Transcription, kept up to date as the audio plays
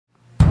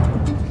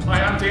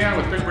Dan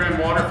with Big Brand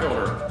Water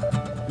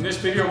Filter. In this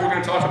video we're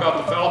going to talk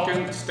about the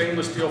Falcon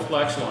stainless steel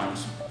flex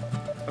lines.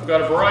 I've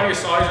got a variety of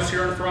sizes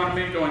here in front of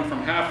me, going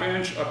from 1/2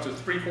 inch up to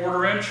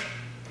 3/4 inch,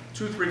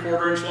 2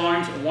 3/4 inch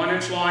lines, a 1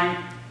 inch line,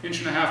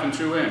 1.5 inch and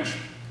 2 inch.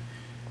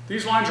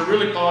 These lines are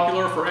really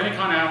popular for any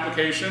kind of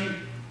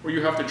application where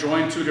you have to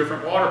join two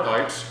different water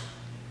pipes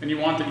and you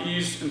want the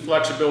ease and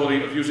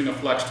flexibility of using a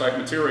flex type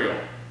material.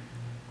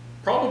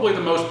 Probably the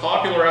most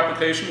popular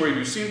application where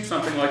you've seen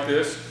something like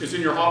this is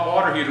in your hot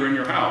water heater in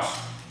your house.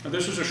 Now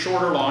this is a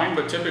shorter line,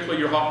 but typically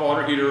your hot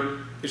water heater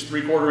is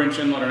 3/4 inch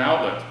inlet and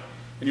outlet.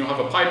 And you'll have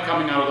a pipe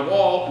coming out of the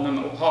wall and then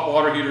the hot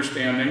water heater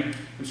standing,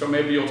 and so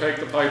maybe you'll take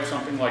the pipe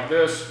something like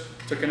this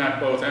to connect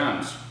both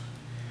ends.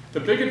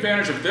 The big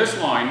advantage of this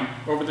line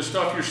over the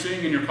stuff you're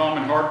seeing in your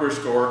common hardware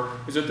store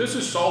is that this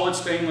is solid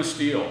stainless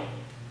steel.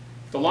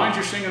 The lines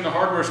you're seeing in the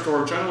hardware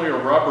store generally are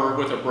rubber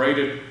with a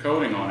braided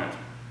coating on it.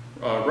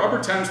 Rubber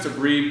tends to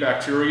breed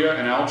bacteria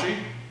and algae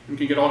and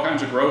can get all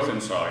kinds of growth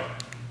inside.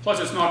 Plus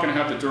it's not going to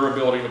have the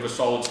durability of a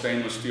solid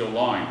stainless steel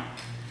line.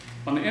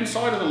 On the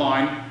inside of the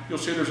line you'll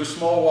see there's a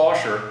small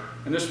washer,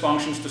 and this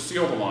functions to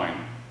seal the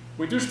line.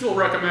 We do still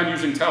recommend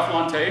using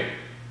Teflon tape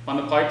on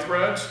the pipe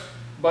threads,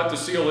 but the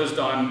seal is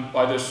done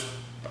by this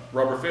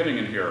rubber fitting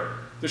in here.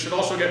 This should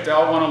also get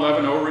Dow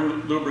 111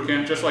 O-ring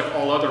lubricant just like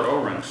all other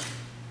O-rings.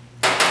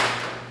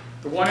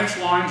 The 1 inch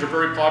lines are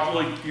very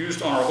popularly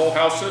used on our whole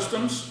house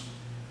systems,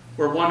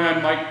 where one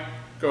end might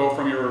go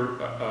from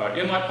your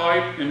inlet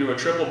pipe into a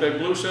triple big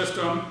blue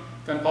system,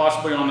 then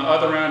possibly on the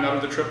other end out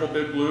of the triple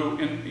big blue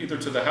in either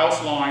to the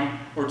house line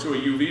or to a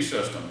UV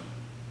system.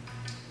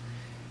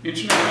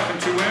 1.5 inch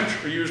and 2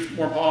 inch are used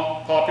more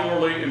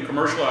popularly in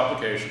commercial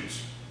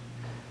applications.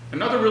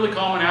 Another really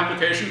common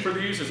application for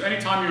these is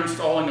anytime you're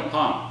installing a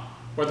pump,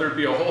 whether it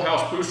be a whole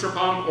house booster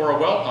pump or a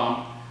well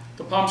pump,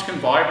 the pumps can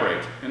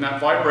vibrate, and that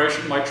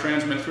vibration might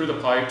transmit through the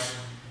pipes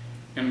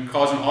and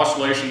cause an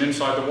oscillation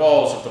inside the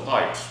walls of the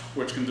pipes,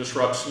 which can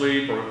disrupt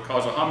sleep or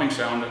cause a humming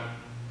sound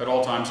at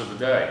all times of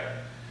the day.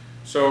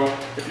 So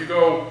if you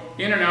go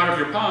in and out of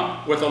your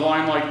pump with a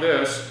line like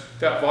this,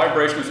 that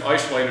vibration is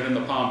isolated in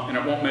the pump and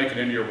it won't make it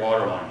into your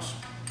water lines.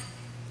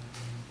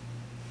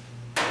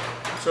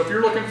 So if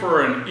you're looking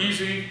for an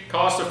easy,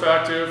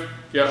 cost-effective,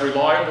 yet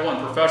reliable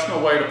and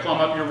professional way to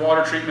plumb up your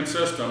water treatment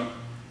system,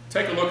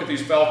 take a look at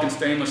these Falcon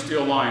stainless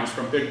steel lines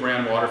from Big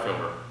Brand Water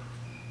Filter.